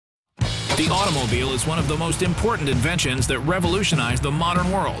The automobile is one of the most important inventions that revolutionized the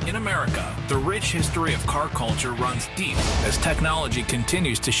modern world. In America, the rich history of car culture runs deep as technology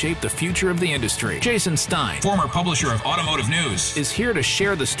continues to shape the future of the industry. Jason Stein, former publisher of Automotive News, is here to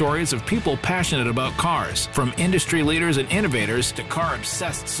share the stories of people passionate about cars, from industry leaders and innovators to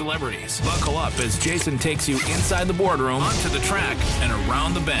car-obsessed celebrities. Buckle up as Jason takes you inside the boardroom, onto the track, and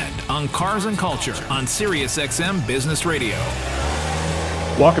around the bend on Cars and Culture on SiriusXM Business Radio.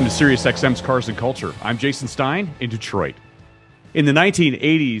 Welcome to SiriusXM's Cars and Culture. I'm Jason Stein in Detroit. In the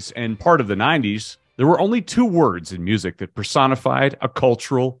 1980s and part of the 90s, there were only two words in music that personified a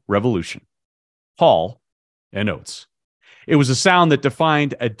cultural revolution: Hall and Oates. It was a sound that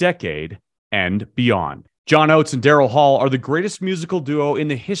defined a decade and beyond. John Oates and Daryl Hall are the greatest musical duo in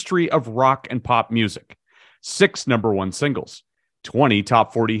the history of rock and pop music. 6 number-one singles, 20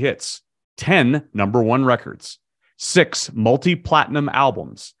 top 40 hits, 10 number-one records, 6 multi-platinum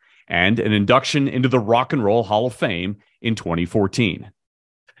albums, and an induction into the Rock and Roll Hall of Fame in 2014.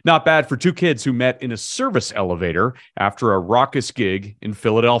 Not bad for two kids who met in a service elevator after a raucous gig in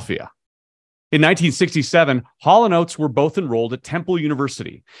Philadelphia. In 1967, Hall and Oates were both enrolled at Temple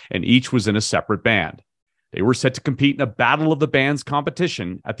University, and each was in a separate band. They were set to compete in a Battle of the Bands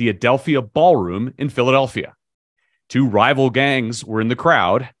competition at the Adelphia Ballroom in Philadelphia. Two rival gangs were in the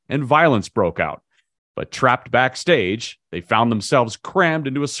crowd, and violence broke out. But trapped backstage, they found themselves crammed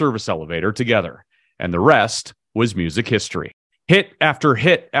into a service elevator together, and the rest was music history. Hit after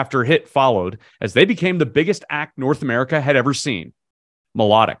hit after hit followed as they became the biggest act North America had ever seen.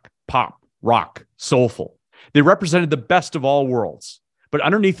 Melodic, pop, rock, soulful. They represented the best of all worlds. But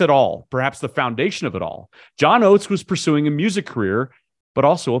underneath it all, perhaps the foundation of it all, John Oates was pursuing a music career, but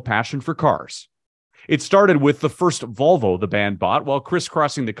also a passion for cars. It started with the first Volvo the band bought while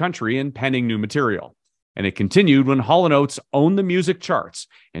crisscrossing the country and penning new material. And it continued when Hall & Oates owned the music charts,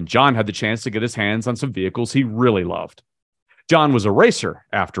 and John had the chance to get his hands on some vehicles he really loved. John was a racer,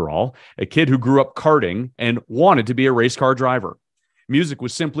 after all, a kid who grew up karting and wanted to be a race car driver. Music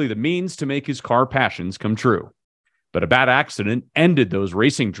was simply the means to make his car passions come true. But a bad accident ended those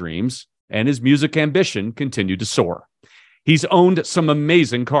racing dreams, and his music ambition continued to soar. He's owned some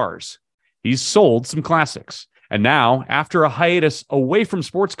amazing cars. He's sold some classics. And now, after a hiatus away from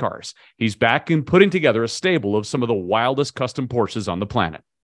sports cars, he's back and putting together a stable of some of the wildest custom Porsches on the planet.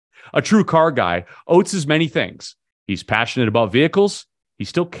 A true car guy, Oates is many things. He's passionate about vehicles, he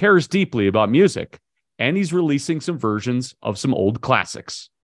still cares deeply about music, and he's releasing some versions of some old classics.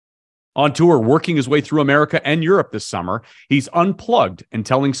 On tour, working his way through America and Europe this summer, he's unplugged and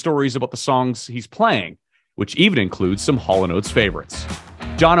telling stories about the songs he's playing, which even includes some Hall & Oates favorites.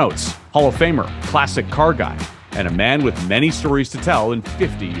 John Oates, Hall of Famer, classic car guy, and a man with many stories to tell in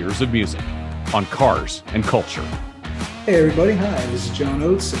 50 years of music on Cars and Culture. Hey everybody, hi, this is John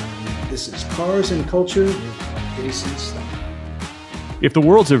Oates, and this is Cars and Culture with Jason Stein. If the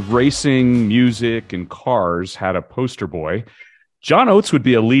worlds of racing, music, and cars had a poster boy, John Oates would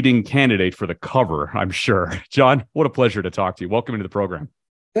be a leading candidate for the cover, I'm sure. John, what a pleasure to talk to you. Welcome into the program.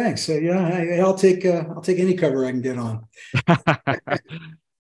 Thanks. I'll take any cover I can get on.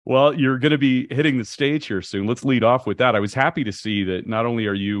 Well, you're going to be hitting the stage here soon. Let's lead off with that. I was happy to see that not only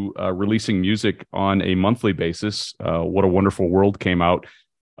are you releasing music on a monthly basis, What a Wonderful World came out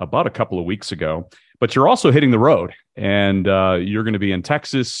about a couple of weeks ago, but you're also hitting the road, and you're going to be in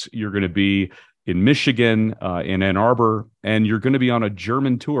Texas, you're going to be in Michigan, in Ann Arbor, and you're going to be on a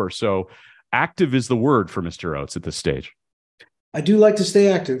German tour. So active is the word for Mr. Oates at this stage. I do like to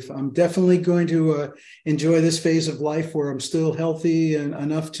stay active. I'm definitely going to enjoy this phase of life where I'm still healthy and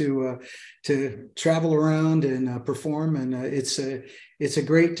enough to travel around and perform. And it's a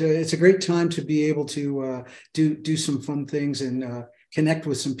great time to be able to do some fun things and connect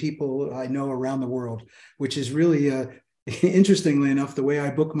with some people I know around the world, which is really interestingly enough the way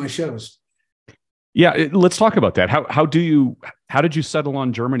I book my shows. Yeah, let's talk about that. How did you settle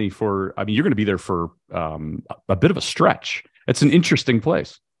on Germany for? I mean, you're going to be there for a bit of a stretch. It's an interesting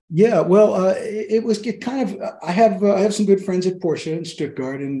place. Yeah, well, it kind of. I have some good friends at Porsche in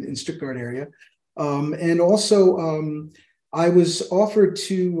Stuttgart, in Stuttgart area, and also I was offered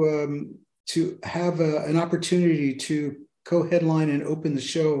to have an opportunity to co-headline and open the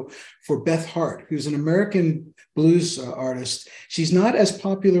show for Beth Hart, who's an American blues artist. She's not as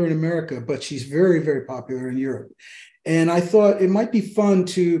popular in America, but she's very, very popular in Europe. And I thought it might be fun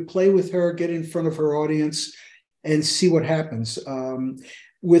to play with her, get in front of her audience, and see what happens.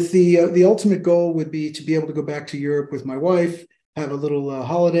 With the ultimate goal would be to be able to go back to Europe with my wife, have a little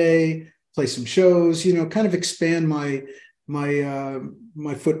holiday, play some shows, kind of expand my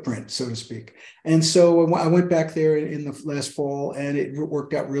my footprint, so to speak. And so I went back there in the last fall, and it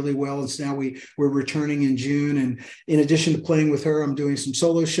worked out really well. And so now we're returning in June. And in addition to playing with her, I'm doing some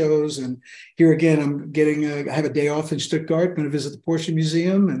solo shows. And here again, I have a day off in Stuttgart. I'm going to visit the Porsche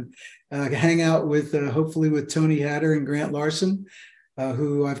Museum and hang out with hopefully with Tony Hatter and Grant Larson,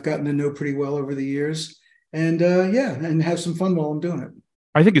 who I've gotten to know pretty well over the years. And and have some fun while I'm doing it.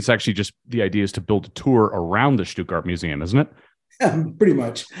 I think it's actually just the idea is to build a tour around the Stuttgart Museum, isn't it? Yeah, pretty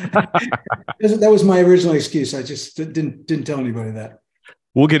much. That was my original excuse. I just didn't tell anybody that.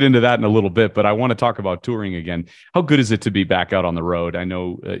 We'll get into that in a little bit, but I want to talk about touring again. How good is it to be back out on the road? I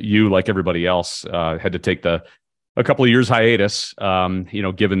know you, like everybody else, had to take a couple of years hiatus,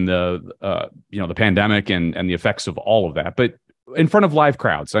 given the pandemic and the effects of all of that. But in front of live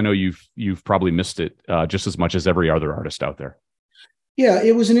crowds, I know you've probably missed it just as much as every other artist out there. Yeah,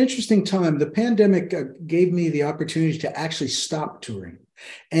 it was an interesting time. The pandemic gave me the opportunity to actually stop touring.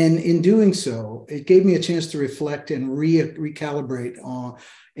 And in doing so, it gave me a chance to reflect and recalibrate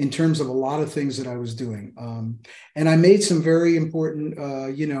in terms of a lot of things that I was doing. And I made some very important,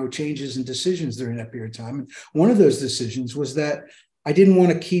 changes and decisions during that period of time. And one of those decisions was that I didn't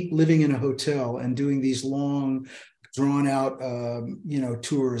want to keep living in a hotel and doing these long, drawn out,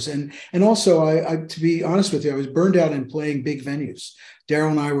 tours. And also, I, to be honest with you, I was burned out in playing big venues.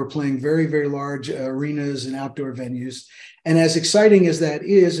 Daryl and I were playing very, very large arenas and outdoor venues. And as exciting as that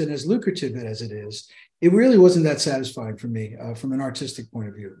is, and as lucrative as it is, it really wasn't that satisfying for me from an artistic point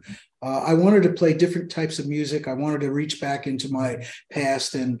of view. I wanted to play different types of music. I wanted to reach back into my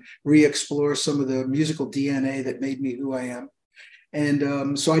past and re-explore some of the musical DNA that made me who I am.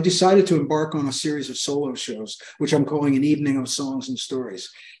 And so I decided to embark on a series of solo shows, which I'm calling An Evening of Songs and Stories.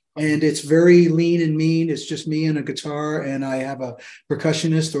 And it's very lean and mean. It's just me and a guitar, and I have a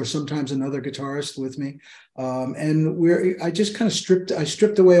percussionist or sometimes another guitarist with me. I just kind of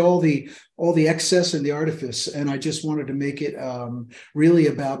stripped away all the excess and the artifice, and I just wanted to make it really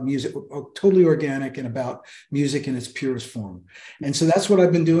about music, totally organic, and about music in its purest form. And so that's what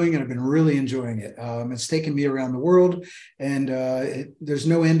I've been doing, and I've been really enjoying it. It's taken me around the world, and there's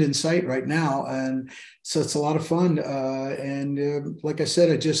no end in sight right now, and so it's a lot of fun. Like I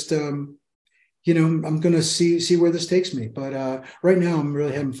said, I just I'm going to see where this takes me. But right now, I'm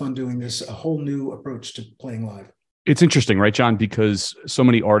really having fun doing this, a whole new approach to playing live. It's interesting, right, John? Because so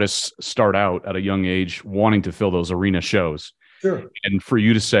many artists start out at a young age wanting to fill those arena shows. Sure. And for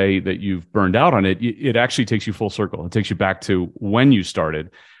you to say that you've burned out on it, it actually takes you full circle. It takes you back to when you started,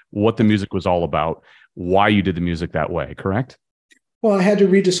 what the music was all about, why you did the music that way, correct? Well, I had to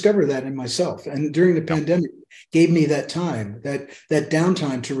rediscover that in myself. And during the pandemic, gave me that time, that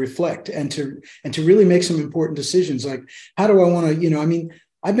downtime to reflect and to really make some important decisions. Like, how do I want to,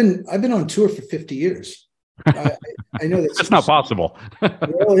 I've been on tour for 50 years. I know that's not possible.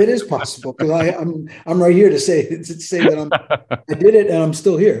 Well, it is possible, because I'm right here to say that I did it and I'm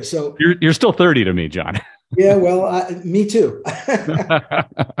still here. So you're still 30 to me, John. Yeah, well, me too.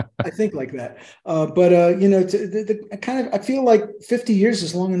 I think like that. I feel like 50 years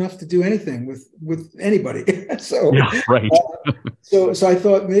is long enough to do anything with anybody. So, yeah, right. So I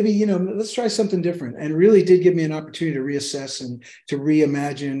thought maybe, let's try something different, and really did give me an opportunity to reassess and to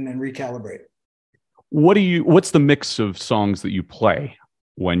reimagine and recalibrate. What's the mix of songs that you play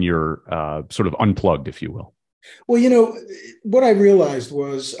when you're sort of unplugged, if you will? Well, what I realized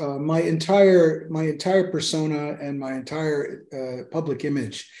was my entire persona and my entire public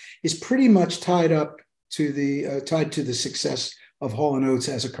image is pretty much tied to the success of Hall & Oates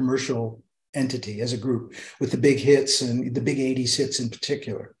as a commercial entity, as a group, with the big hits and the big 80s hits in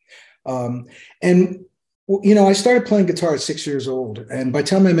particular. I started playing guitar at 6 years old. And by the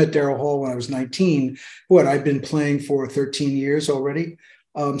time I met Daryl Hall when I was 19, I'd been playing for 13 years already.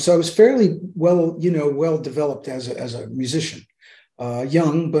 So I was fairly well developed as a musician,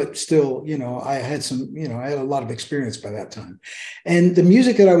 young, but still, I had a lot of experience by that time. And the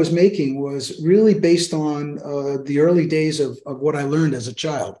music that I was making was really based on the early days of what I learned as a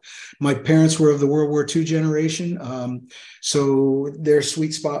child. My parents were of the World War II generation. So their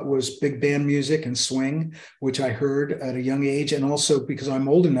sweet spot was big band music and swing, which I heard at a young age. And also, because I'm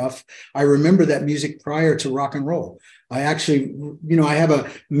old enough, I remember that music prior to rock and roll. I actually, I have a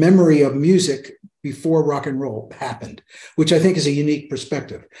memory of music before rock and roll happened, which I think is a unique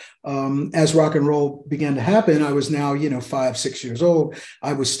perspective. As rock and roll began to happen, I was now, 5, 6 years old.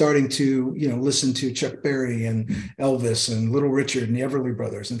 I was starting to, listen to Chuck Berry and Elvis and Little Richard and the Everly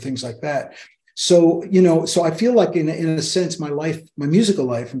Brothers and things like that. So, so I feel like in a sense, my life, my musical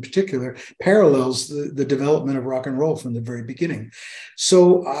life in particular, parallels the development of rock and roll from the very beginning.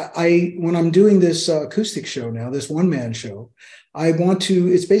 So when I'm doing this acoustic show now, this one-man show,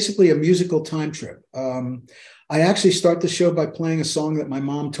 it's basically a musical time trip. I actually start the show by playing a song that my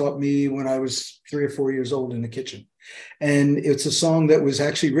mom taught me when I was 3 or 4 years old in the kitchen. And it's a song that was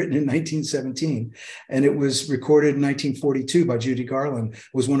actually written in 1917, and it was recorded in 1942 by Judy Garland. It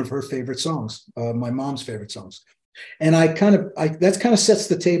was one of her favorite songs, my mom's favorite songs. And that kind of sets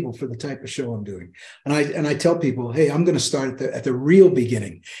the table for the type of show I'm doing. And I tell people, hey, I'm going to start at the real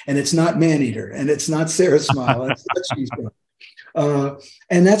beginning, and it's not Maneater, and it's not Sarah Smile, it's not She's Gone.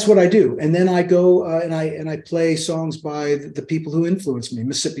 And that's what I do. And then I go and I play songs by the people who influenced me: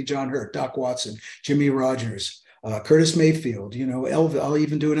 Mississippi John Hurt, Doc Watson, Jimmy Rogers, Curtis Mayfield, Elvis. I'll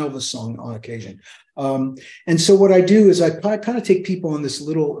even do an Elvis song on occasion. And so what I do is I kind of take people on this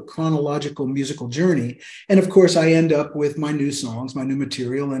little chronological musical journey. And of course, I end up with my new songs, my new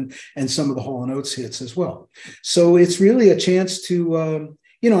material, and some of the Hall & Oates hits as well. So it's really a chance to,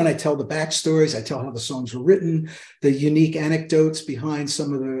 and I tell the backstories, I tell how the songs were written, the unique anecdotes behind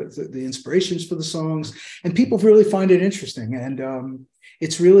some of the inspirations for the songs, and people really find it interesting. And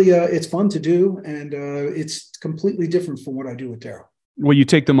it's really, it's fun to do, and it's completely different from what I do with Daryl. Well, you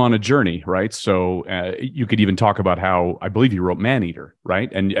take them on a journey, right? So you could even talk about how, I believe you wrote Maneater,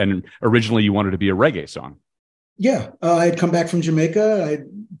 right? And originally you wanted to be a reggae song. Yeah, I had come back from Jamaica.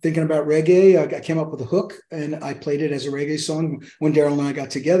 Thinking about reggae. I came up with a hook, and I played it as a reggae song. When Daryl and I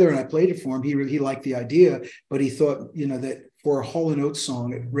got together and I played it for him, he liked the idea, but he thought, that for a Hall & Oates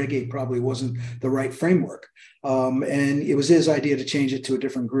song, reggae probably wasn't the right framework. And it was his idea to change it to a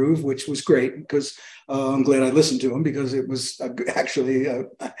different groove, which was great, because I'm glad I listened to him, because it was actually a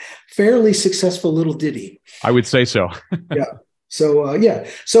fairly successful little ditty. I would say so. Yeah. So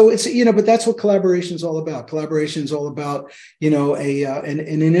so it's but that's what collaboration is all about. Collaboration is all about an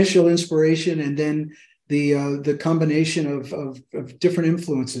initial inspiration, and then the combination of different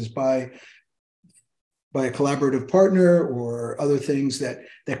influences by a collaborative partner or other things that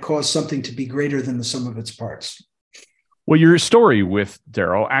cause something to be greater than the sum of its parts. Well, your story with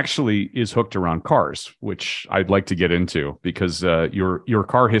Daryl actually is hooked around cars, which I'd like to get into, because your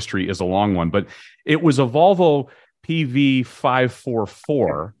car history is a long one. But it was a Volvo PV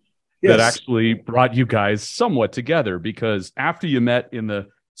 544 that actually brought you guys somewhat together, because after you met in the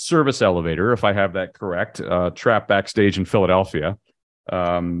service elevator, if I have that correct, trapped backstage in Philadelphia,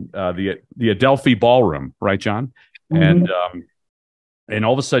 the Adelphi Ballroom, right, John? Mm-hmm. And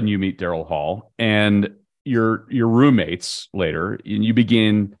all of a sudden you meet Daryl Hall and your roommates later, and you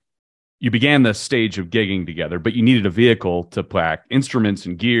began the stage of gigging together, but you needed a vehicle to pack instruments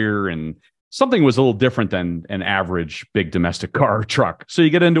and gear, and something was a little different than an average big domestic car or truck. So you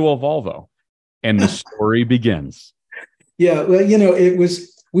get into a Volvo, and the story begins. Yeah, well,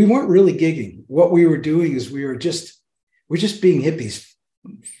 we weren't really gigging. What we were doing is we're just being hippies,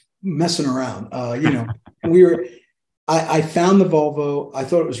 messing around. I found the Volvo. I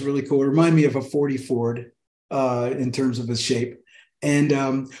thought it was really cool. It reminded me of a 40 Ford in terms of its shape.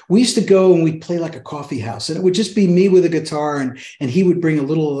 And we used to go and we'd play like a coffee house, and it would just be me with a guitar, and he would bring a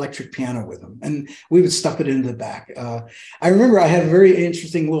little electric piano with him, and we would stuff it into the back. I remember I had a very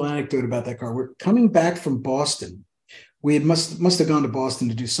interesting little anecdote about that car. We're coming back from Boston. We must have gone to Boston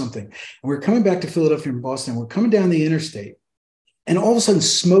to do something. And we're coming back to Philadelphia from Boston. We're coming down the interstate, and all of a sudden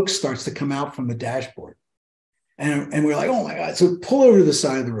smoke starts to come out from the dashboard. And we're like, oh my God. So we pull over to the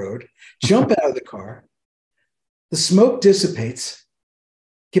side of the road, jump out of the car. The smoke dissipates.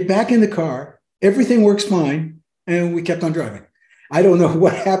 Get back in the car, everything works fine, and we kept on driving. I don't know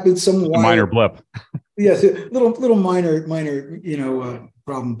what happened. Some minor blip. Yes, little minor,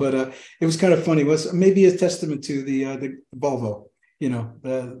 problem, but it was kind of funny. It was maybe a testament to the Volvo,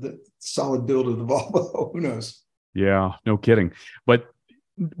 the solid build of the Volvo. Who knows? Yeah, no kidding. But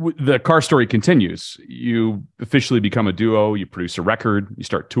the car story continues. You officially become a duo. You produce a record. You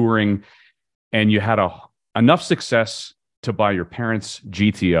start touring, and you had enough success to buy your parents'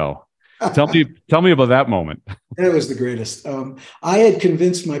 GTO. Tell me about that moment. That was the greatest. I had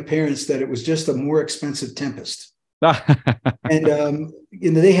convinced my parents that it was just a more expensive Tempest. And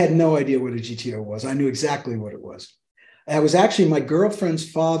they had no idea what a GTO was. I knew exactly what it was. I was actually, my girlfriend's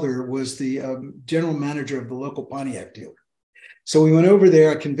father was the general manager of the local Pontiac dealer. So we went over there.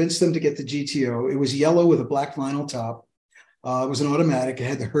 I convinced them to get the GTO. It was yellow with a black vinyl top. It was an automatic. It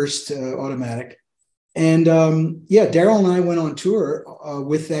had the Hearst automatic. And Daryl and I went on tour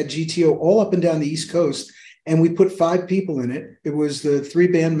with that GTO all up and down the East Coast. and we put 5 people in it. It was the 3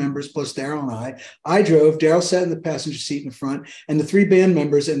 band members plus Daryl and I. I drove. Daryl sat in the passenger seat in the front, and the 3 band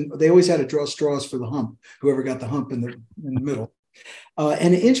members, and they always had to draw straws for the hump, whoever got the hump in the middle.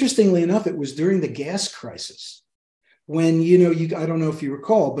 And interestingly enough, it was during the gas crisis when, I don't know if you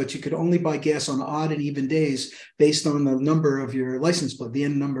recall, but you could only buy gas on odd and even days based on the number of your license plate, the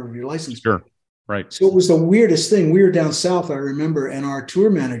end number of your license plate. Sure. Right. So it was the weirdest thing. We were down south, I remember, and our tour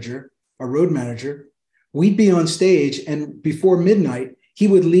manager, our road manager, we'd be on stage, and before midnight, he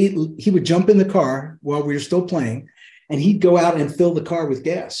would jump in the car while we were still playing, and he'd go out and fill the car with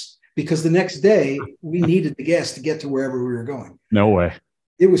gas because the next day we needed the gas to get to wherever we were going. No way.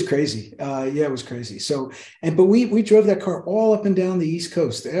 It was crazy. It was crazy. So, but we drove that car all up and down the East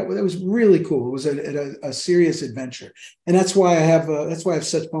Coast. That was really cool. It was a serious adventure, and that's why I have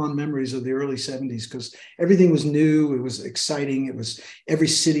such fond memories of the early '70s, because everything was new. It was exciting. Every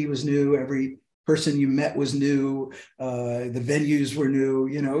city was new. Every person you met was new. The venues were new.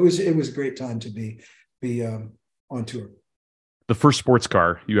 It was a great time to be on tour. The first sports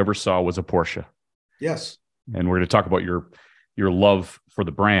car you ever saw was a Porsche. Yes, and we're going to talk about your love for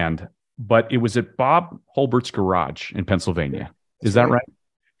the brand, but it was at Bob Holbert's garage in Pennsylvania. Is that right?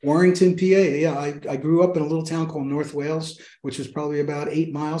 Warrington, PA. Yeah, I grew up in a little town called North Wales, which was probably about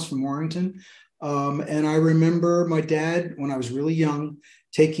 8 miles from Warrington. And I remember my dad, when I was really young,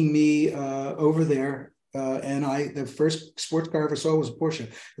 taking me over there. And the first sports car I ever saw was a Porsche.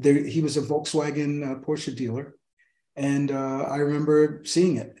 He was a Volkswagen Porsche dealer. And I remember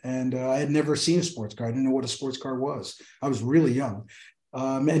seeing it, and I had never seen a sports car. I didn't know what a sports car was. I was really young.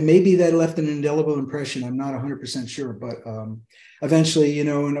 And maybe that left an indelible impression. I'm not 100% sure, but eventually,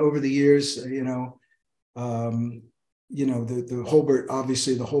 and over the years, the Holbert,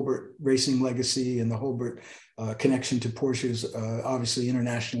 obviously the Holbert racing legacy and the Holbert connection to Porsches, obviously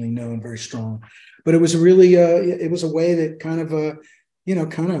internationally known, very strong. But it was really, it was a way that kind of,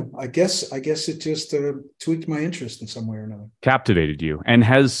 I guess it just tweaked my interest in some way or another. Captivated you and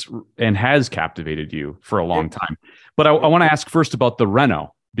has captivated you for a long time. But I want to ask first about the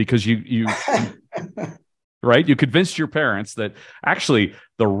Renault, because you right? You convinced your parents that actually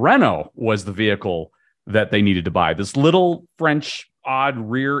the Renault was the vehicle that they needed to buy, this little French odd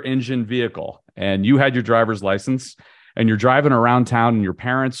rear engine vehicle. And you had your driver's license and you're driving around town in your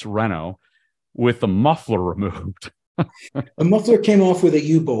parents' Renault with the muffler removed. The muffler came off with a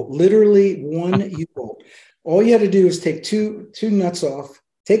U-bolt, literally one U-bolt. All you had to do was take two nuts off,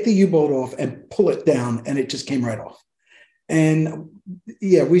 take the U-bolt off, and pull it down, and it just came right off. And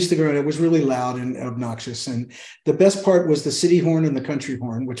yeah, we used to go around. It was really loud and obnoxious. And the best part was the city horn and the country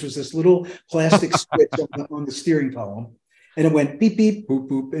horn, which was this little plastic switch on the steering column. And it went beep, beep, boop,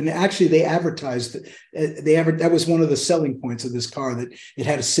 boop. And actually they advertised, that was one of the selling points of this car, that it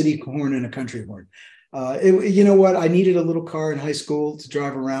had a city horn and a country horn. You know what? I needed a little car in high school to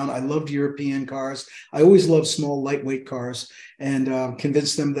drive around. I loved European cars. I always loved small, lightweight cars, and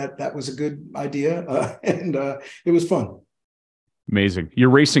convinced them that was a good idea. And it was fun. Amazing. Your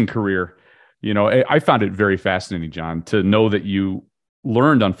racing career, I found it very fascinating, John, to know that you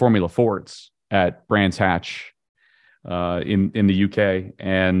learned on Formula Fords at Brands Hatch in the UK.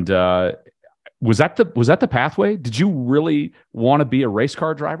 And was that the pathway? Did you really want to be a race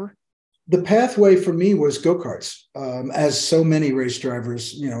car driver? The pathway for me was go-karts. As so many race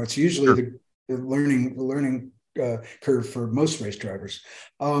drivers, it's usually the learning curve for most race drivers.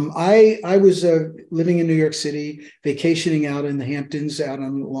 I was living in New York City, vacationing out in the Hamptons, out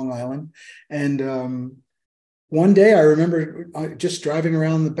on Long Island. And one day I remember just driving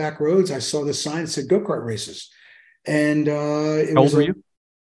around the back roads, I saw this sign that said go-kart races. And How old were you?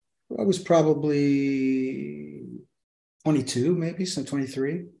 I was probably 22, maybe, so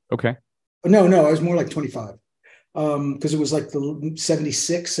 23. Okay. No, I was more like 25, because it was like the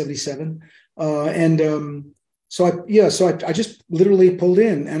 76, 77. So I just literally pulled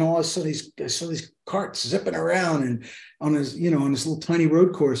in, and all of a sudden I saw these carts zipping around and on this little tiny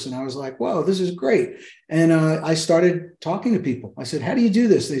road course. And I was like, wow, this is great. And I started talking to people. I said, how do you do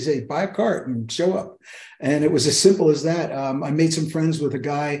this? They say, buy a cart and show up. And it was as simple as that. I made some friends with a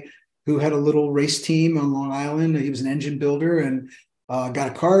guy who had a little race team on Long Island. He was an engine builder, and got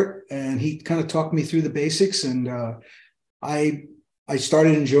a cart, and he kind of talked me through the basics, and I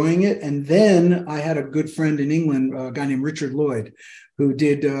started enjoying it. And then I had a good friend in England, a guy named Richard Lloyd, who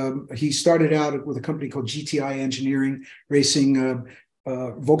he started out with a company called GTI Engineering, racing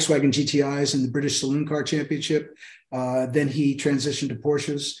Volkswagen GTIs in the British Saloon Car Championship. Then he transitioned to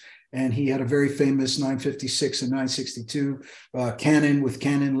Porsches, and he had a very famous 956 and 962 Canon with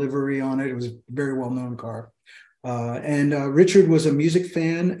Canon livery on it. It was a very well-known car. And Richard was a music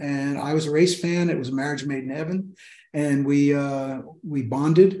fan, and I was a race fan. It was a marriage made in heaven, and we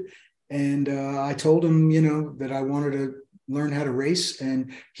bonded. And I told him, that I wanted to learn how to race,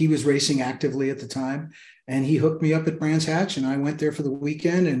 and he was racing actively at the time. And he hooked me up at Brands Hatch, and I went there for the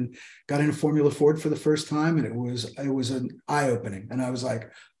weekend and got into Formula Ford for the first time, and it was an eye opening. And I was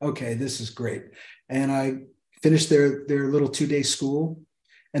like, okay, this is great. And I finished their little 2-day school,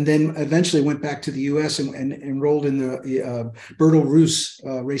 and then eventually went back to the U.S. and enrolled in the Bertil Roos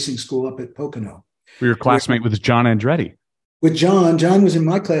racing school up at Pocono. We were classmate with John Andretti. With John was in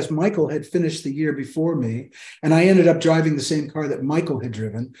my class. Michael had finished the year before me, and I ended up driving the same car that Michael had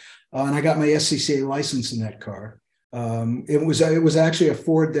driven, and I got my SCCA license in that car. It was actually a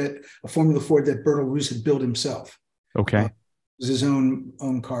Formula Ford that Bertil Roos had built himself. Okay, it was his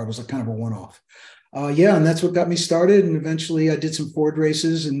own car. It was kind of a one-off. And that's what got me started. And eventually, I did some Ford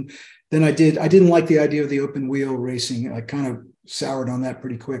races, and then I didn't like the idea of the open wheel racing. I kind of soured on that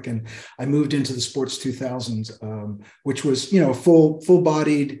pretty quick, and I moved into the Sports 2000s, which was a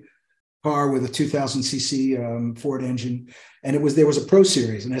full-bodied car with a 2000cc Ford engine, and there was a Pro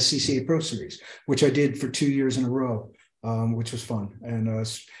Series, an SCCA Pro Series, which I did for 2 years in a row, which was fun, and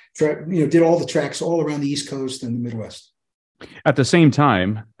did all the tracks all around the East Coast and the Midwest. At the same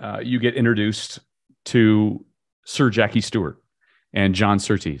time, you get introduced to Sir Jackie Stewart and John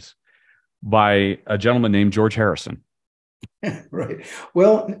Surtees by a gentleman named George Harrison. Right.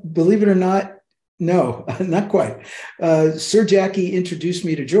 Well, believe it or not, no, not quite. Sir Jackie introduced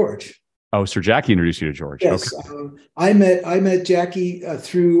me to George. Oh, Sir Jackie introduced you to George. Yes. Okay. I met Jackie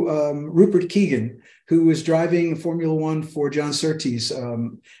through Rupert Keegan, who was driving Formula One for John Surtees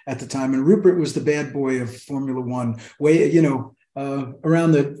at the time. And Rupert was the bad boy of Formula One,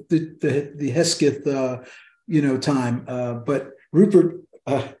 around the Hesketh, time. But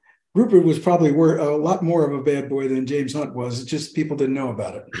Rupert was probably a lot more of a bad boy than James Hunt was. It's just people didn't know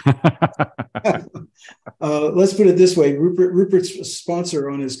about it. Let's put it this way. Rupert's sponsor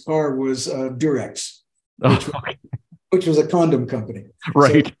on his car was Durex, which was a condom company.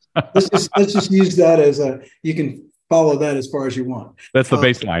 Right. So let's just use that as you can follow that as far as you want. That's the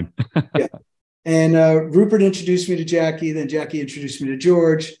baseline. Yeah. And Rupert introduced me to Jackie. Then Jackie introduced me to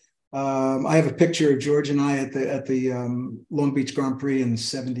George. I have a picture of George and I at the Long Beach Grand Prix in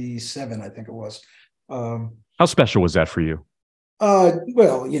 '77, I think it was. How special was that for you?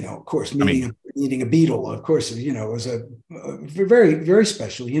 Well, of course, meeting a Beatle, of course, was a very, very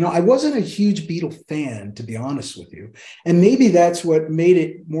special. I wasn't a huge Beatle fan, to be honest with you. And maybe that's what made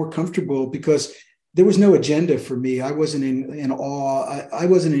it more comfortable, because there was no agenda for me. I wasn't in awe. I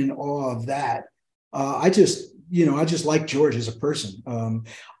wasn't in awe of that. I just liked George as a person.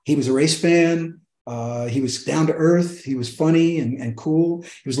 He was a race fan. He was down to earth. He was funny and cool.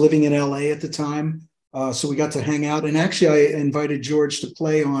 He was living in LA at the time. So we got to hang out. And actually, I invited George to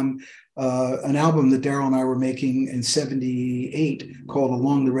play on an album that Daryl and I were making in '78 called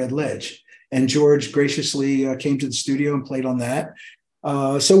Along the Red Ledge. And George graciously came to the studio and played on that.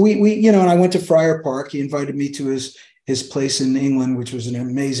 So we and I went to Friar Park. He invited me to his place in England, which was an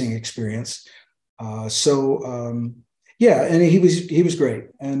amazing experience. And he was great.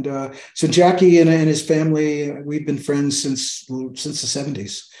 And so Jackie and his family, we've been friends since the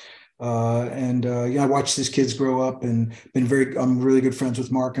 '70s. I watched his kids grow up, and I'm really good friends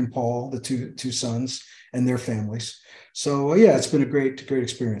with Mark and Paul, the two sons, and their families. So it's been a great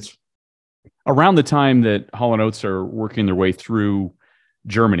experience. Around the time that Hall & Oates are working their way through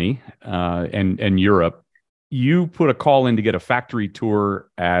Germany and Europe, you put a call in to get a factory tour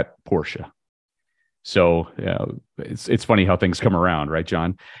at Porsche. So it's funny how things come around, right,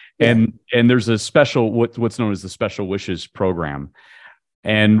 John? Yeah. And there's a special what's known as the Special Wishes program.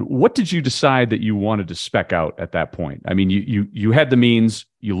 And what did you decide that you wanted to spec out at that point? I mean, you had the means,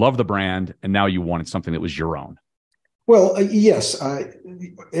 you love the brand, and now you wanted something that was your own. Well, yes,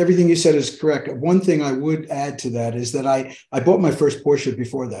 everything you said is correct. One thing I would add to that is that I bought my first Porsche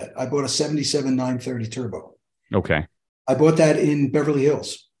before that. I bought a '77 930 Turbo. Okay. I bought that in Beverly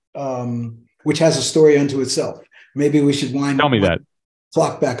Hills, which has a story unto itself. Maybe we should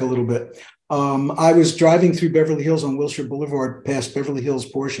clock back a little bit. I was driving through Beverly Hills on Wilshire Boulevard past Beverly Hills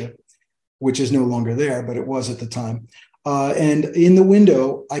Porsche, which is no longer there, but it was at the time. And in the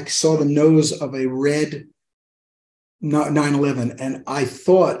window, I saw the nose of a red 911, and I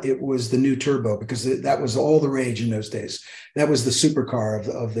thought it was the new Turbo, because that was all the rage in those days. That was the supercar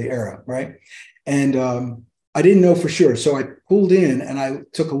of the era, right? And I didn't know for sure, so I pulled in and I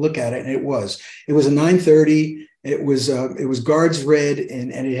took a look at it, and it was a 930. It was guards red,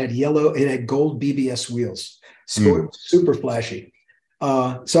 and it had gold BBS wheels, super flashy.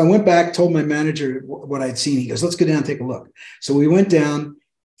 So I went back, told my manager what I'd seen. He goes, let's go down and take a look. So we went down.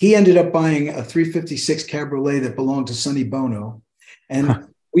 He ended up buying a 356 Cabriolet that belonged to Sonny Bono. And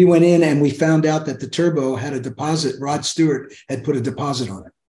we went in and we found out that the turbo had a deposit. Rod Stewart had put a deposit on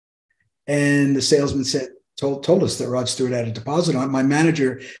it. And the salesman told us that Rod Stewart had a deposit on it. My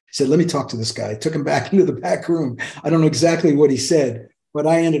manager said, let me talk to this guy. Took him back into the back room. I don't know exactly what he said, but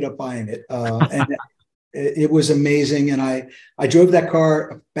I ended up buying it. And it was amazing. And I drove that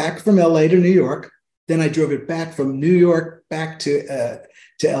car back from LA to New York. Then I drove it back from New York back to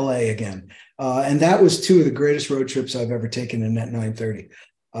LA again. And that was two of the greatest road trips I've ever taken in that 930.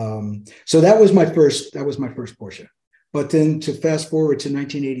 So that was my first Porsche. But then to fast forward to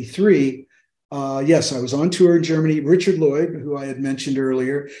 1983, yes, I was on tour in Germany. Richard Lloyd, who I had mentioned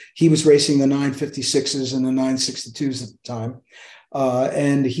earlier, he was racing the 956s and the 962s at the time.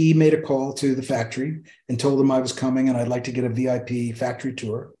 And he made a call to the factory and told them I was coming and I'd like to get a VIP factory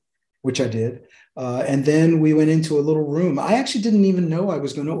tour, which I did. And then we went into a little room. I actually didn't even know I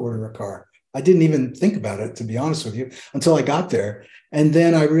was going to order a car. I didn't even think about it, to be honest with you, until I got there. And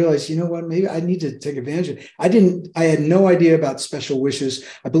then I realized, you know what, maybe I need to take advantage of it. I had no idea about Special Wishes.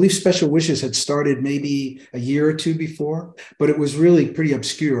 I believe Special Wishes had started maybe a year or two before, but it was really pretty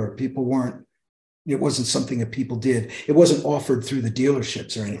obscure. It wasn't something that people did. It wasn't offered through the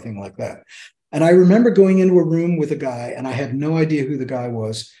dealerships or anything like that. And I remember going into a room with a guy, and I had no idea who the guy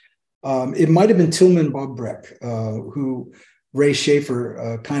was. It might have been Tillman Bobreck, who Ray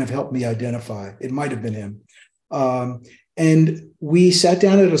Schaefer kind of helped me identify. It might have been him. And we sat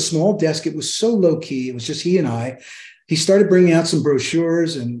down at a small desk. It was so low key. It was just he and I. He started bringing out some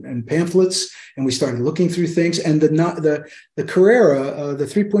brochures and pamphlets, and we started looking through things. And the Carrera, the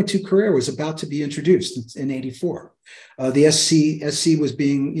 3.2 Carrera, was about to be introduced in '84. The SC was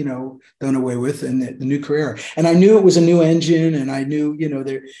being, done away with, and the new Carrera. And I knew it was a new engine, and I knew,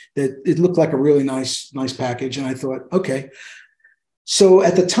 that it looked like a really nice package. And I thought, okay. So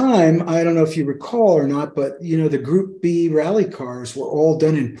at the time, I don't know if you recall or not, but the Group B rally cars were all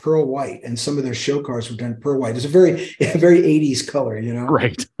done in pearl white, and some of their show cars were done in pearl white. It's a very 80s color,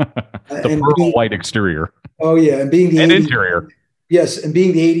 Right. The pearl white exterior. Oh yeah, and being the and 80s, interior. Yes, and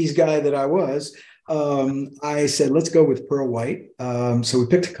being the 80s guy that I was, I said, let's go with pearl white. So we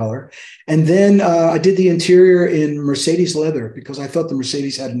picked a color. And then I did the interior in Mercedes leather because I thought the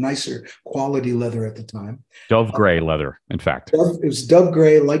Mercedes had a nicer quality leather at the time. Dove gray leather, in fact. It was dove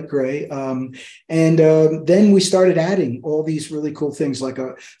gray, light gray. And then we started adding all these really cool things like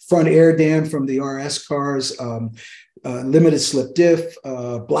a front air dam from the RS cars, limited slip diff,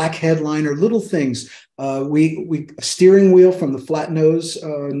 black headliner, little things. We steering wheel from the flat nose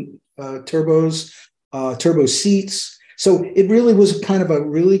turbos, turbo seats. So it really was kind of a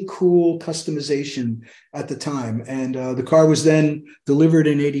really cool customization at the time. And the car was then delivered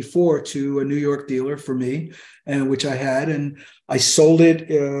in '84 to a New York dealer for me, which I had. And I sold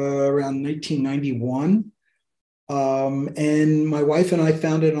it around 1991. And my wife and I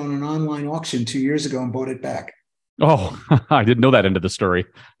found it on an online auction 2 years ago and bought it back. Oh, I didn't know that end of the story.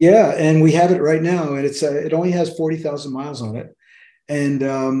 Yeah, and we have it right now, and it only has 40,000 miles on it. And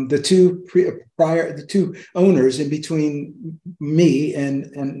the two owners in between me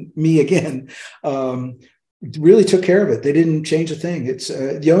and me again really took care of it. They didn't change a thing. It's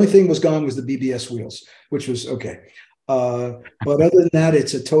the only thing was gone was the BBS wheels, which was okay. But other than that,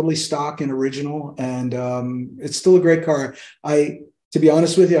 it's a totally stock and original, and it's still a great car. To be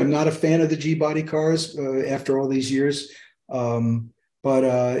honest with you, I'm not a fan of the G-body cars after all these years, but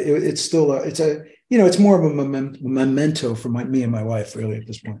it's still it's more of a memento for me and my wife, really, at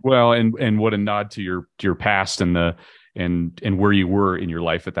this point. Well, and what a nod to your past and where you were in your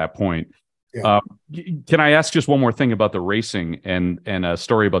life at that point. Yeah. Can I ask just one more thing about the racing and a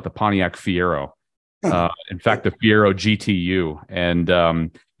story about the Pontiac Fiero? In fact, the Fiero GTU,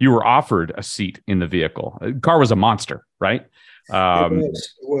 and you were offered a seat in the vehicle. The car was a monster, right? It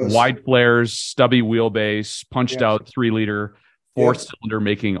was. Wide flares, stubby wheelbase, punched out 3-liter, 4-cylinder,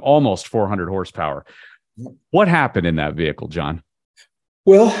 making almost 400 horsepower. What happened in that vehicle, John?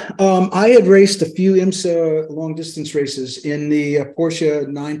 Well, I had raced a few IMSA long distance races in the Porsche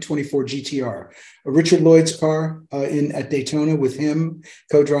 924 GTR, Richard Lloyd's car at Daytona with him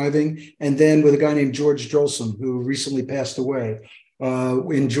co-driving, and then with a guy named George Jolson, who recently passed away,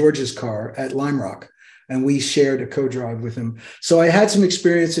 in George's car at Lime Rock. And we shared a co-drive with him. So I had some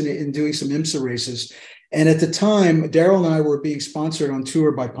experience in doing some IMSA races. And at the time, Daryl and I were being sponsored on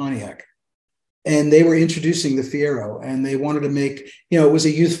tour by Pontiac. And they were introducing the Fiero. And they wanted to make, it was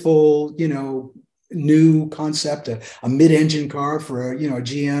a youthful, new concept, a mid-engine car for a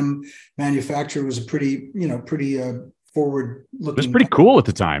GM manufacturer. It was a pretty forward It was looking. pretty cool at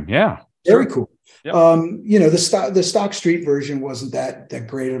the time. Yeah. Very cool. Yep. The stock street version wasn't that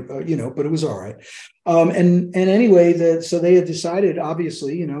great, but it was all right. And anyway, so they had decided,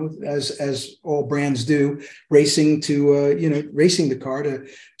 obviously, as all brands do, racing the car to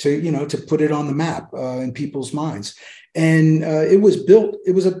put it on the map in people's minds. And it was built.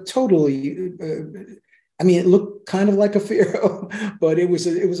 It was a totally. It looked kind of like a Fiero, but it was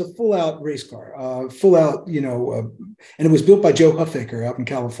a full out race car, and it was built by Joe Huffaker out in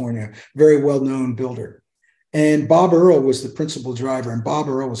California, very well known builder. And Bob Earl was the principal driver, and Bob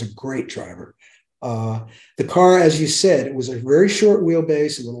Earl was a great driver. The car, as you said, it was a very short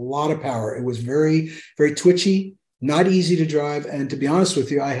wheelbase with a lot of power. It was very, very twitchy, not easy to drive. And to be honest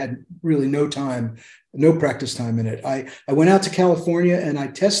with you, I had really no practice time in it. I went out to California and I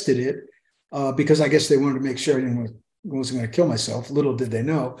tested it. Because I guess they wanted to make sure I wasn't going to kill myself. Little did they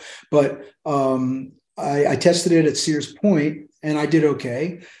know. But I tested it at Sears Point, and I did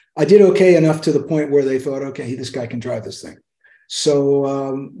okay. I did okay enough to the point where they thought, okay, this guy can drive this thing.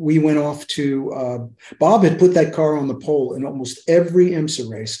 So we went off to Bob had put that car on the pole in almost every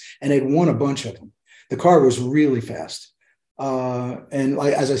IMSA race and had won a bunch of them. The car was really fast.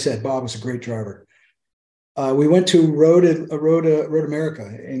 As I said, Bob was a great driver. We went to Road America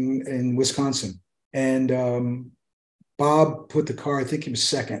in Wisconsin, and Bob put the car, I think he was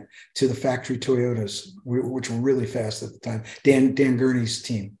second to the factory Toyotas, which were really fast at the time, Dan Gurney's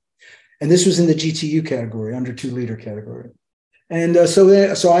team. And this was in the GTU category, under 2 liter category. And so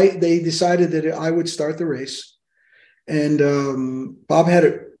they decided that I would start the race. And Bob had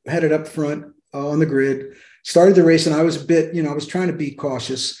it up front on the grid, started the race, and I was a bit, I was trying to be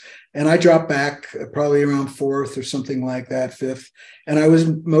cautious. And I dropped back probably around 4th or something like that, 5th. And I was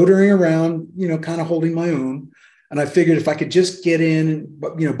motoring around, kind of holding my own. And I figured if I could just get in,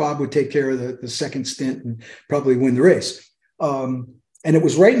 Bob would take care of the second stint and probably win the race. And it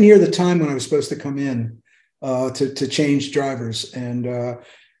was right near the time when I was supposed to come in to change drivers. And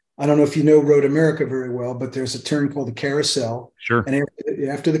I don't know if you know Road America very well, but there's a turn called the carousel. Sure. And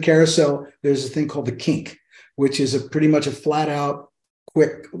after the carousel, there's a thing called the kink, which is pretty much a flat out,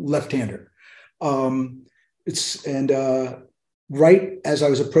 quick left-hander. Right as I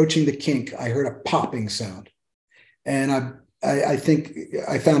was approaching the kink, I heard a popping sound. And I think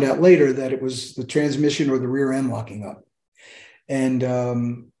I found out later that it was the transmission or the rear end locking up. And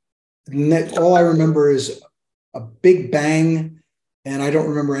all I remember is a big bang, and I don't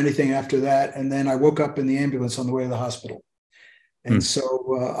remember anything after that. And then I woke up in the ambulance on the way to the hospital. And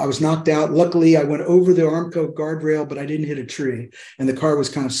so I was knocked out. Luckily, I went over the Armco guardrail, but I didn't hit a tree. And the car was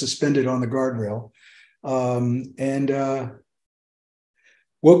kind of suspended on the guardrail.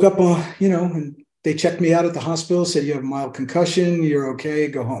 Woke up, and they checked me out at the hospital, said, you have a mild concussion, you're okay,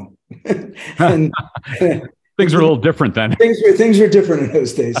 go home. And things were a little different then. Things were different in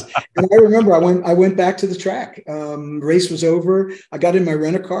those days. And I remember I went back to the track. Race was over. I got in my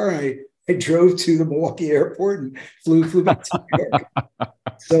rent-a-car, and I drove to the Milwaukee airport and flew back to New York.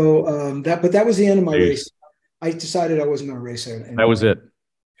 So that was the end of my race. I decided I wasn't going to race anymore. That was it.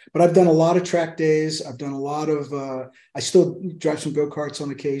 But I've done a lot of track days. I've done a lot of. I still drive some go-karts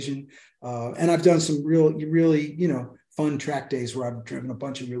on occasion, and I've done some really fun track days where I've driven a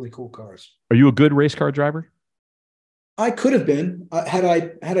bunch of really cool cars. Are you a good race car driver? I could have been had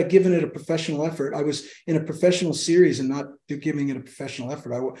I given it a professional effort. I was in a professional series and not giving it a professional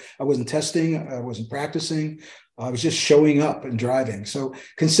effort. I wasn't testing. I wasn't practicing. I was just showing up and driving. So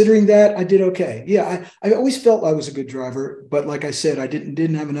considering that, I did okay. Yeah, I always felt I was a good driver, but like I said, I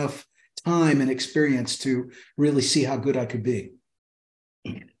didn't have enough time and experience to really see how good I could be.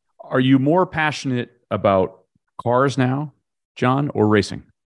 Are you more passionate about cars now, John, or racing?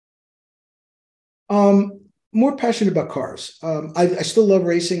 More passionate about cars. I still love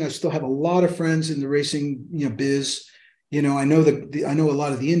racing. I still have a lot of friends in the racing, biz. I know I know a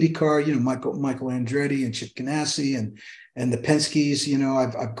lot of the IndyCar. Michael Andretti and Chip Ganassi and the Penske's.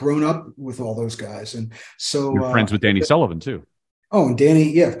 I've grown up with all those guys, and so you're friends with Danny Sullivan too. Oh, and Danny,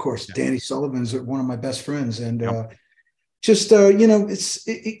 yeah, of course. Yeah. Danny Sullivan's one of my best friends, and it's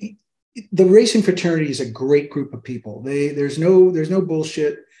the racing fraternity is a great group of people. There's no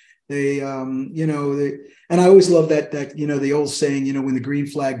bullshit. And I always love that the old saying, when the green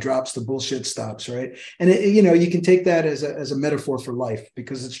flag drops, the bullshit stops, right? And you can take that as a metaphor for life,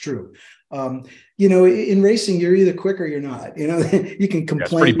 because it's true. In racing, you're either quick or you're not. You can complain.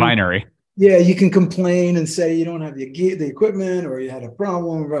 It's pretty binary. Yeah, you can complain and say you don't have the equipment or you had a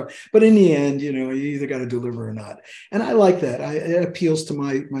problem, but in the end, you either got to deliver or not. And I like that. It appeals to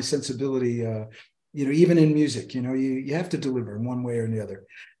my sensibility. Even in music, you have to deliver in one way or the other.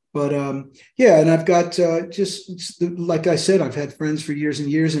 But yeah, and I've got just like I said, I've had friends for years and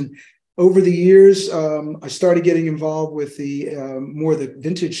years, and over the years, I started getting involved with the more the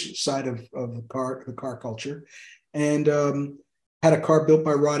vintage side of the car culture, and had a car built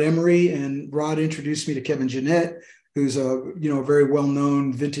by Rod Emery, and Rod introduced me to Kevin Jeanette, who's a very well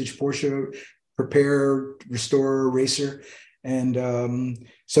known vintage Porsche preparer, restorer, racer, and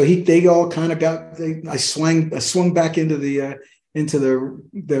so they all kind of got. I swung back into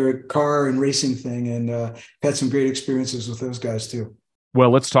their car and racing thing, and had some great experiences with those guys too. Well,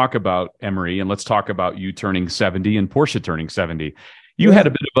 let's talk about Emery, and let's talk about you turning 70 and Porsche turning 70. You had a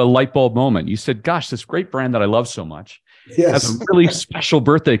bit of a light bulb moment. You said, gosh, this great brand that I love so much has a really special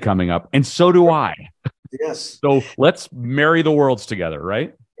birthday coming up, and so do I. Yes. So let's marry the worlds together,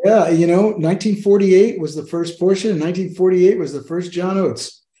 right? Yeah, 1948 was the first Porsche, and 1948 was the first John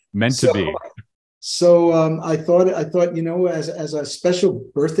Oates. Meant to be. So I thought, as a special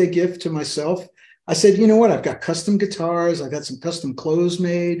birthday gift to myself, I said, you know what? I've got custom guitars. I got some custom clothes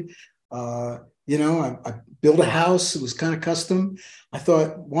made. I built a house. It was kind of custom. I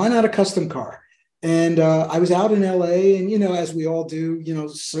thought, why not a custom car? And I was out in LA, and as we all do,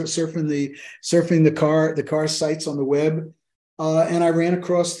 surfing the car sites on the web, and I ran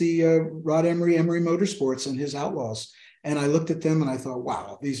across the Rod Emery Motorsports and his Outlaws, and I looked at them and I thought,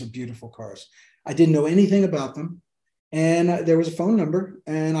 wow, these are beautiful cars. I didn't know anything about them. And there was a phone number,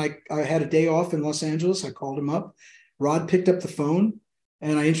 and I had a day off in Los Angeles. I called him up. Rod picked up the phone,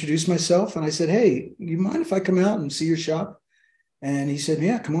 and I introduced myself, and I said, hey, you mind if I come out and see your shop? And he said,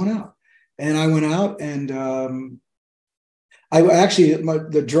 yeah, come on out. And I went out, and I actually,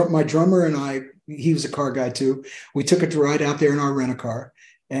 my drummer and I, he was a car guy too. We took a ride out there in our rent-a-car.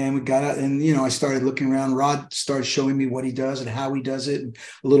 And we got out, and I started looking around. Rod started showing me what he does and how he does it, and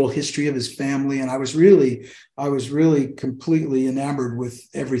a little history of his family. And I was really completely enamored with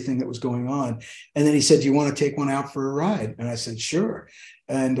everything that was going on. And then he said, "Do you want to take one out for a ride?" And I said, "Sure."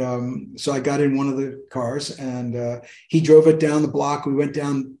 And so I got in one of the cars, and he drove it down the block. We went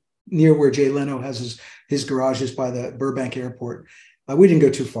down near where Jay Leno has his garages by the Burbank Airport. We didn't go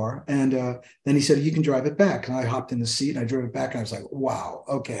too far. And then he said, you can drive it back. And I hopped in the seat and I drove it back. And I was like, wow,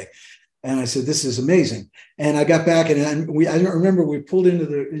 okay. And I said, this is amazing. And I got back, and I remember we pulled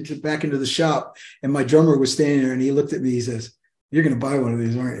back into the shop, and my drummer was standing there, and he looked at me. He says, you're going to buy one of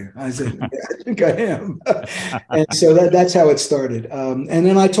these, aren't you? I said, yeah, I think I am. And so that's how it started. And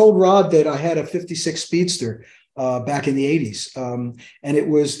then I told Rod that I had a 56 Speedster back in the 80s. And it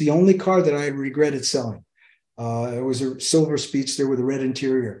was the only car that I regretted selling. It was a silver Speedster with a red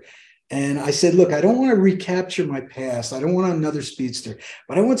interior. And I said, look, I don't want to recapture my past. I don't want another Speedster,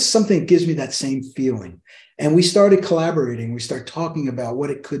 but I want something that gives me that same feeling. And we started collaborating. We started talking about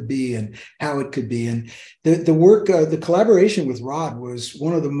what it could be and how it could be. And the work, the collaboration with Rod was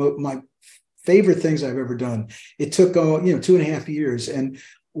one of my favorite things I've ever done. It took, 2.5 years. And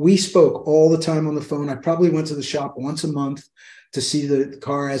we spoke all the time on the phone. I probably went to the shop once a month to see the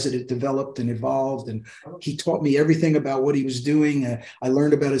car as it had developed and evolved. And he taught me everything about what he was doing. I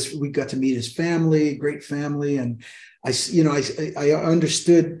learned about we got to meet his family, great family. And I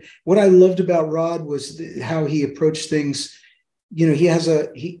understood what I loved about Rod was how he approached things.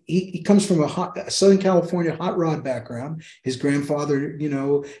 He comes from a Southern California hot rod background. His grandfather,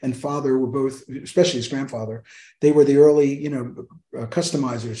 and father were both, especially his grandfather, they were the early,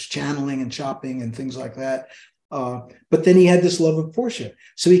 customizers, channeling and chopping and things like that. But then he had this love of Porsche.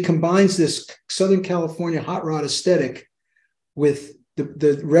 So he combines this Southern California hot rod aesthetic with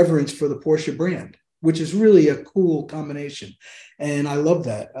the reverence for the Porsche brand, which is really a cool combination. And I love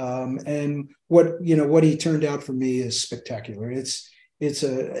that. And what he turned out for me is spectacular.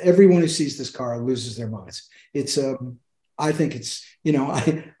 Everyone who sees this car loses their minds. I think it's,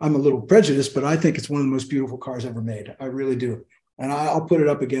 I'm a little prejudiced, but I think it's one of the most beautiful cars ever made. I really do. And I'll put it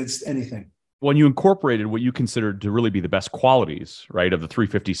up against anything. When you incorporated what you considered to really be the best qualities, right, of the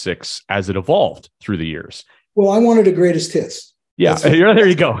 356 as it evolved through the years. Well, I wanted a greatest hits. Yeah, there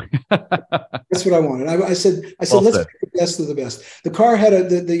you go. That's what I wanted. I said, let's pick the best of the best. The car had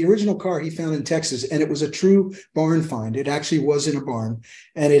the original car he found in Texas, and it was a true barn find. It actually was in a barn,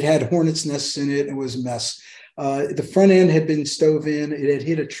 and it had hornets' nests in it. It was a mess. The front end had been stove in. It had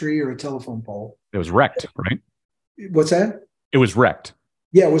hit a tree or a telephone pole. It was wrecked, right? What's that? It was wrecked.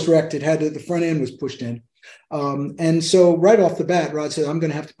 Yeah, it was wrecked. It had the front end was pushed in. And so right off the bat, Rod said, I'm going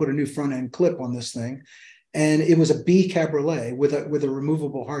to have to put a new front end clip on this thing. And it was a B Cabriolet with a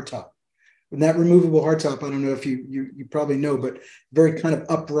removable hardtop. And that removable hardtop, I don't know if you probably know, but very kind of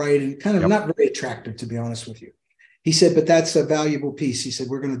upright and kind of not very attractive, to be honest with you. He said, but that's a valuable piece. He said,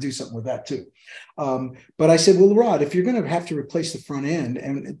 we're going to do something with that too. But I said, well, Rod, if you're going to have to replace the front end,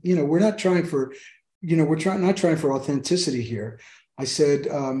 and we're not trying for, not trying for authenticity here. I said,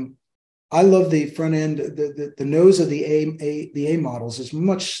 I love the front end. The nose of the A models is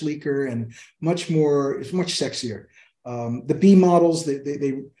much sleeker and much sexier. The B models,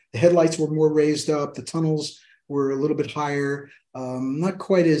 the headlights were more raised up. The tunnels were a little bit higher, not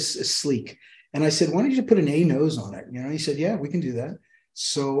quite as sleek. And I said, why don't you put an A nose on it? He said, yeah, we can do that.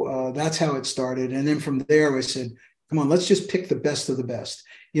 So that's how it started. And then from there, I said, come on, let's just pick the best of the best.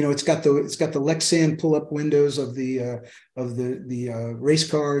 It's got the Lexan pull-up windows of the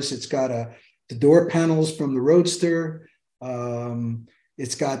race cars. It's got the door panels from the Roadster.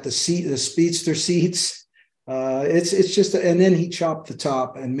 It's got the Speedster seats. It's just, and then he chopped the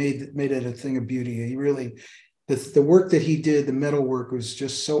top and made it a thing of beauty. He really, the work that he did, the metal work was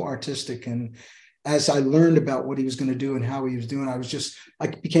just so artistic. And as I learned about what he was going to do and how he was doing, I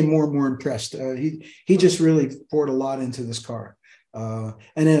became more and more impressed. He just really poured a lot into this car. And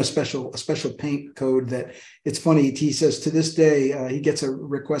then a special paint code that, it's funny, he says to this day, he gets a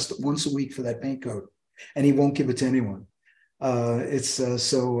request once a week for that paint code and he won't give it to anyone.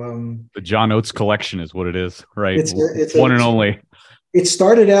 The John Oates collection is what it is, right? It's one and only. It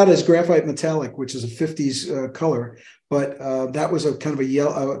started out as graphite metallic, which is a 50s color, but that was a kind of a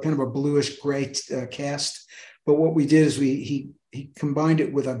yellow, kind of a bluish gray cast. But what we did is he combined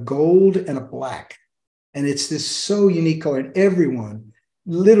it with a gold and a black, and it's this so unique color. And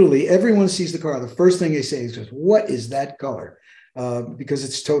literally everyone sees the car, the first thing they say is just, "What is that color?" Because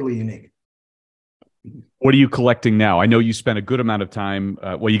it's totally unique. What are you collecting now? I know you spent a good amount of time.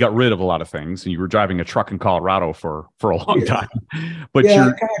 You got rid of a lot of things, and you were driving a truck in Colorado for a long time. But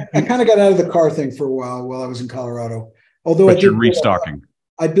yeah, I kind of got out of the car thing for a while I was in Colorado. Although you're restocking.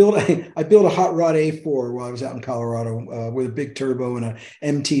 I built a hot rod A4 while I was out in Colorado with a big turbo and a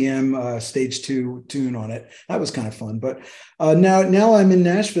MTM Stage 2 tune on it. That was kind of fun. But now I'm in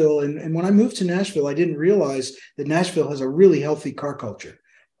Nashville, and when I moved to Nashville, I didn't realize that Nashville has a really healthy car culture.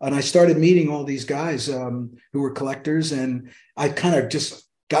 And I started meeting all these guys who were collectors, and I kind of just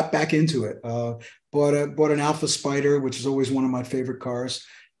got back into it. Bought an Alpha Spider, which is always one of my favorite cars,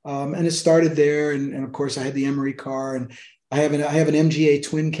 and it started there. And of course, I had the Emery car, and I have an MGA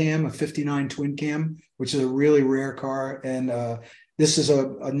twin cam, a '59 twin cam, which is a really rare car. And this is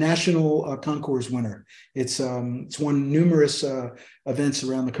a national concours winner. It's won numerous events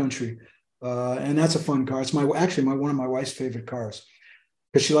around the country, and that's a fun car. It's one of my wife's favorite cars,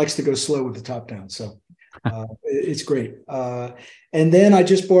 because she likes to go slow with the top down. So it's great. And then I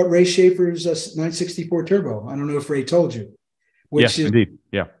just bought Ray Schaefer's 964 Turbo. I don't know if Ray told you. Yes, indeed.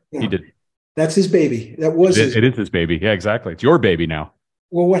 Yeah, he did. That's his baby. It is his baby. Yeah, exactly. It's your baby now.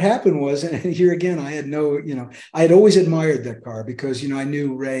 Well, what happened was, and here again, I had always admired that car because, I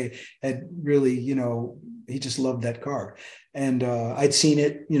knew Ray had really, he just loved that car. And I'd seen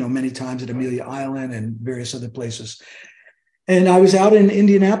it, many times at Amelia Island and various other places. And I was out in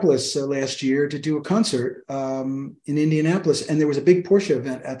Indianapolis last year to do a concert in Indianapolis, and there was a big Porsche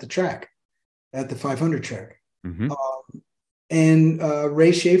event at the track, at the 500 track. Mm-hmm. And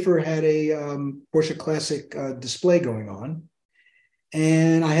Ray Schaefer had a Porsche Classic display going on,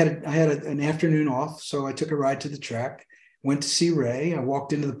 and I had an afternoon off, so I took a ride to the track, went to see Ray. I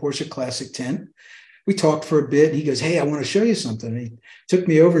walked into the Porsche Classic tent. We talked for a bit. And he goes, "Hey, I want to show you something." And he took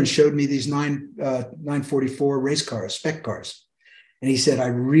me over and showed me these 944 race cars, spec cars. And he said, "I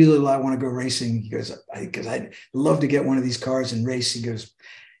really want to go racing." He goes, "Because I'd love to get one of these cars and race." He goes,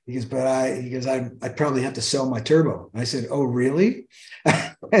 "But I'd probably have to sell my turbo." And I said, "Oh, really?"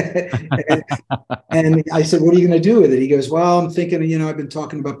 and I said, "What are you going to do with it?" He goes, "Well, I'm thinking, I've been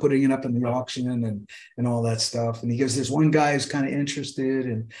talking about putting it up in the auction and all that stuff." And he goes, "There's one guy who's kind of interested."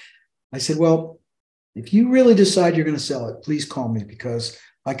 And I said, "Well, if you really decide you're going to sell it, please call me, because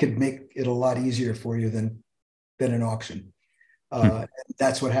I could make it a lot easier for you than an auction."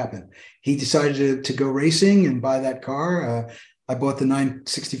 That's what happened. He decided to go racing and buy that car. I bought the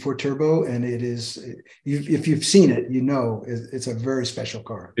 964 Turbo, and it is, if you've seen it, it's a very special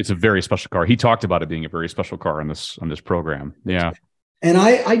car. It's a very special car. He talked about it being a very special car on this program. Yeah. And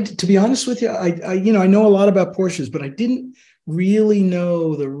I to be honest with you, I know a lot about Porsches, but I didn't really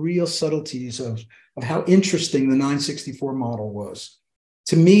know the real subtleties of how interesting the 964 model was.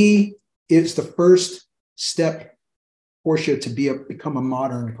 To me, it's the first step Porsche to become a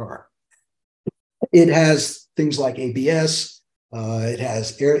modern car. It has things like ABS, it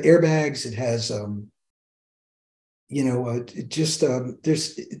has airbags, it has,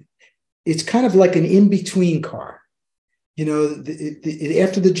 it's kind of like an in-between car.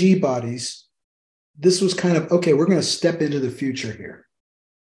 After the G bodies, this was kind of, okay, we're going to step into the future here.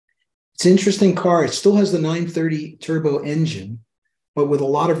 It's an interesting car. It still has the 930 turbo engine, but with a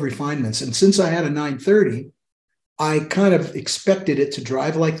lot of refinements. And since I had a 930, I kind of expected it to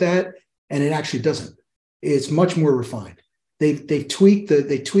drive like that, and it actually doesn't. It's much more refined. They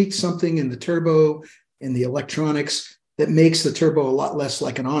tweaked something in the turbo, in the electronics, that makes the turbo a lot less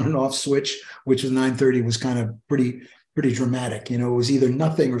like an on and off switch, which with 930 was kind of pretty dramatic. You know, it was either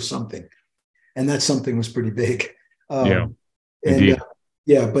nothing or something, and that something was pretty big. Yeah, indeed.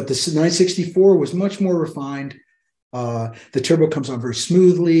 But the 964 was much more refined. The turbo comes on very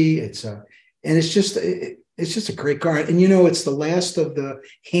smoothly. It's just a great car. And you know, it's the last of the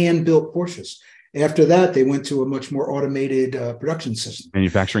hand-built Porsches. After that, they went to a much more automated production system,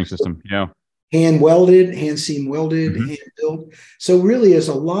 manufacturing system. Yeah, hand welded, hand seam welded, hand built. So really, there's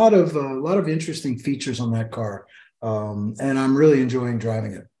a lot of interesting features on that car, and I'm really enjoying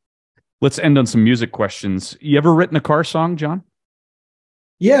driving it. Let's end on some music questions. You ever written a car song, John?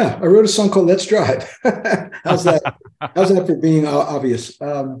 Yeah, I wrote a song called "Let's Drive." How's that? How's that for being obvious?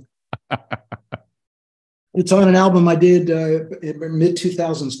 It's on an album I did in mid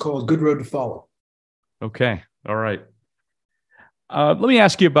 2000s called "Good Road to Follow." Okay, all right. Let me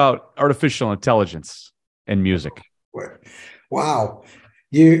ask you about artificial intelligence and music. Wow,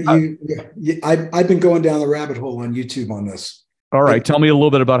 I've been going down the rabbit hole on YouTube on this. All right, tell me a little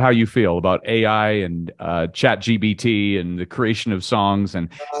bit about how you feel about AI and Chat GBT and the creation of songs. And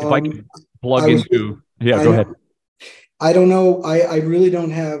if I can plug into, go ahead. I don't know. I really don't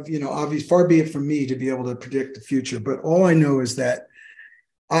have, obviously, far be it from me to be able to predict the future. But all I know is that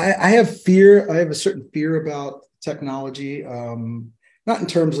I have fear. I have a certain fear about technology, not in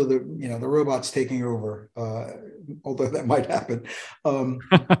terms of the robots taking over, although that might happen.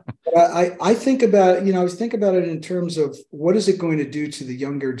 But I think about it, I was thinking about it in terms of what is it going to do to the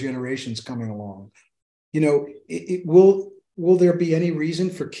younger generations coming along? Will there be any reason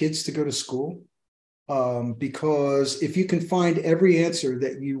for kids to go to school? Because if you can find every answer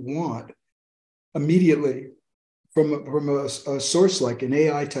that you want immediately from a source like an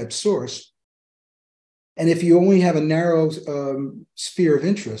AI type source, and if you only have a narrow sphere of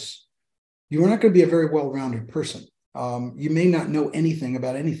interest, you're not going to be a very well-rounded person. You may not know anything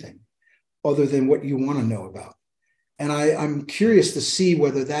about anything other than what you want to know about. And I'm curious to see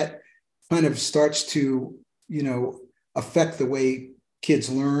whether that kind of starts to, affect the way kids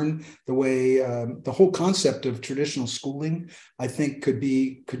learn, the way the whole concept of traditional schooling, I think could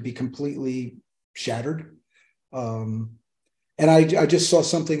be completely shattered. And I just saw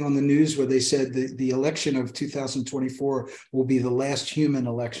something on the news where they said the election of 2024 will be the last human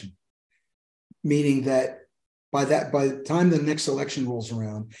election, meaning that by the time the next election rolls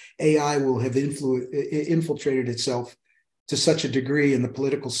around, AI will have infiltrated itself to such a degree in the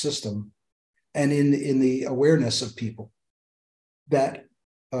political system and in the awareness of people that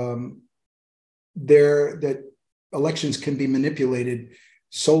that elections can be manipulated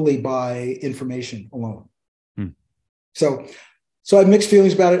solely by information alone. So I have mixed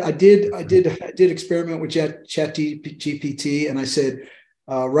feelings about it. I did experiment with Chat GPT, and I said,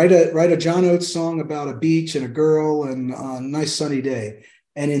 write a John Oates song about a beach and a girl and a nice sunny day.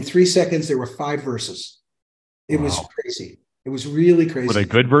 And in 3 seconds, there were 5 verses. It was crazy. It was really crazy. Were they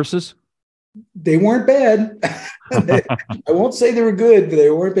good verses? They weren't bad. I won't say they were good, but they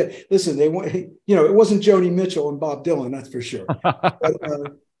weren't bad. Listen, they weren't. It wasn't Joni Mitchell and Bob Dylan, that's for sure.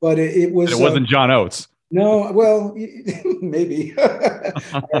 But it was. It wasn't John Oates. No, well, maybe. I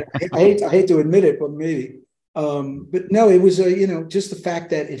hate to admit it, but maybe. But no, it was just the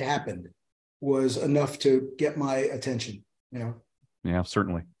fact that it happened was enough to get my attention. Yeah,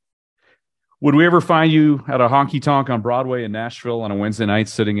 certainly. Would we ever find you at a honky tonk on Broadway in Nashville on a Wednesday night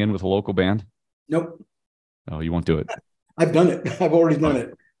sitting in with a local band? Nope. Oh, you won't do it. I've done it. I've already done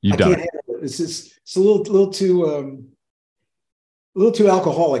it. You've done it. It's a little too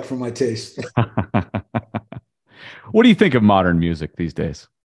alcoholic for my taste. What do you think of modern music these days?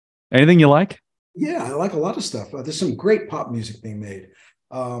 Anything you like? Yeah, I like a lot of stuff. There's some great pop music being made.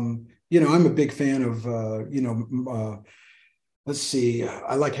 I'm a big fan of, let's see.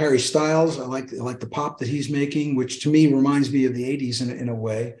 I like Harry Styles. I like the pop that he's making, which to me reminds me of the 80s in a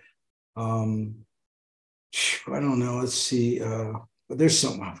way. I don't know. Let's see. There's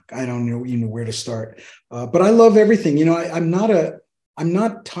some, I don't know even where to start. But I love everything. I'm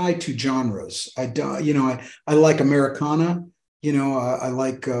not tied to genres. I like Americana. I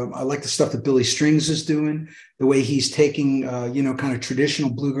like the stuff that Billy Strings is doing, the way he's taking, kind of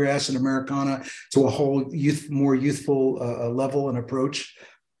traditional bluegrass and Americana to a whole more youthful level and approach.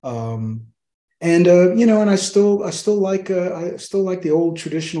 And and I still like the old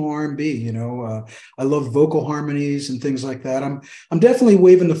traditional R&B. I love vocal harmonies and things like that. I'm definitely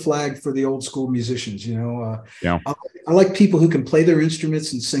waving the flag for the old school musicians. Yeah. I like people who can play their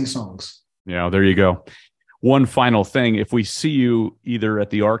instruments and sing songs. Yeah, there you go. One final thing: if we see you either at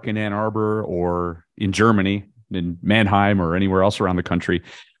the Arc in Ann Arbor or in Germany, in Mannheim, or anywhere else around the country,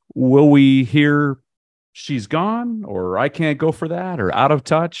 will we hear "She's Gone" or "I Can't Go for That" or "Out of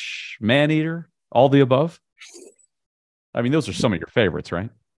Touch," "Man-Eater"? All the above? I mean, those are some of your favorites, right?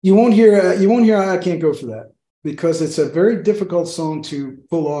 You won't hear "I Can't Go for That" because it's a very difficult song to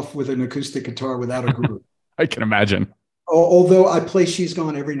pull off with an acoustic guitar without a groove. I can imagine. Although I play "She's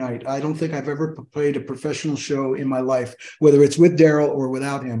Gone" every night. I don't think I've ever played a professional show in my life, whether it's with Daryl or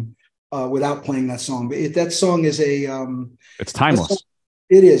without him, without playing that song. But that song is it's timeless.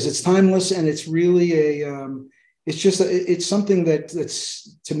 It is. It's timeless, and it's really it's something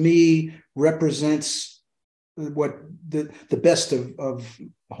that's, to me, represents what the best of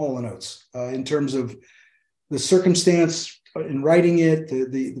Hall & Oates in terms of the circumstance in writing it,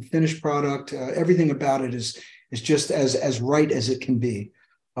 the finished product, everything about it is just as right as it can be.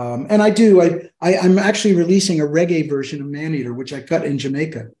 And I'm actually releasing a reggae version of Man-Eater, which I cut in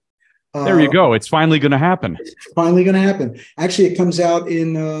Jamaica. There you go. It's finally going to happen. It's finally going to happen. Actually, it comes out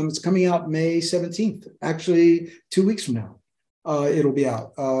it's coming out May 17th, actually 2 weeks from now. It'll be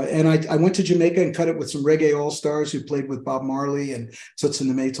out. And I went to Jamaica and cut it with some reggae all-stars who played with Bob Marley and Toots and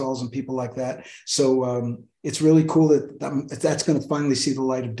the Maytals and people like that. So it's really cool that that's going to finally see the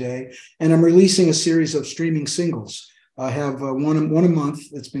light of day. And I'm releasing a series of streaming singles. I have one a month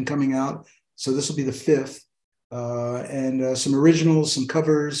that's been coming out. So this will be the fifth. And some originals, some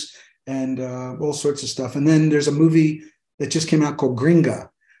covers, and all sorts of stuff. And then there's a movie that just came out called Gringa,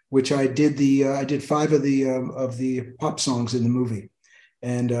 which I did 5 of the pop songs in the movie.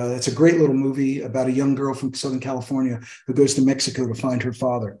 And it's a great little movie about a young girl from Southern California who goes to Mexico to find her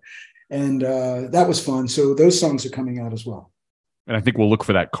father. And that was fun. So those songs are coming out as well. And I think we'll look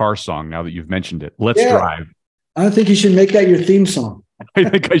for that car song now that you've mentioned it. Let's Drive. I think you should make that your theme song. I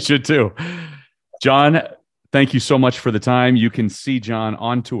think I should too. John, thank you so much for the time. You can see John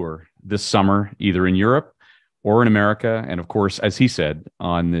on tour this summer, either in Europe or in America. And of course, as he said,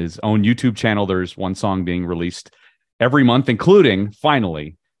 on his own YouTube channel, there's one song being released every month, including,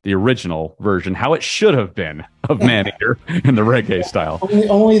 finally, the original version, how it should have been, of Man-Eater in the reggae style.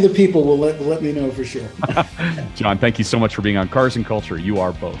 Only the people will let me know for sure. John, thank you so much for being on Cars and Culture. You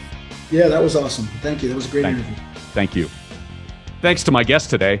are both. Yeah, that was awesome. Thank you. That was a great interview. Thank you. Thanks to my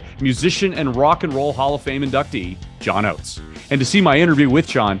guest today, musician and Rock and Roll Hall of Fame inductee, John Oates. And to see my interview with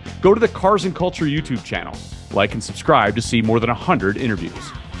John, go to the Cars and Culture YouTube channel. Like and subscribe to see more than 100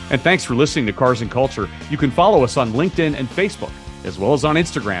 interviews. And thanks for listening to Cars and Culture. You can follow us on LinkedIn and Facebook, as well as on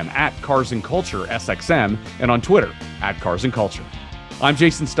Instagram at Cars and Culture SXM and on Twitter at Cars and Culture. I'm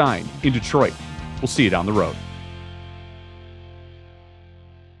Jason Stein in Detroit. We'll see you down the road.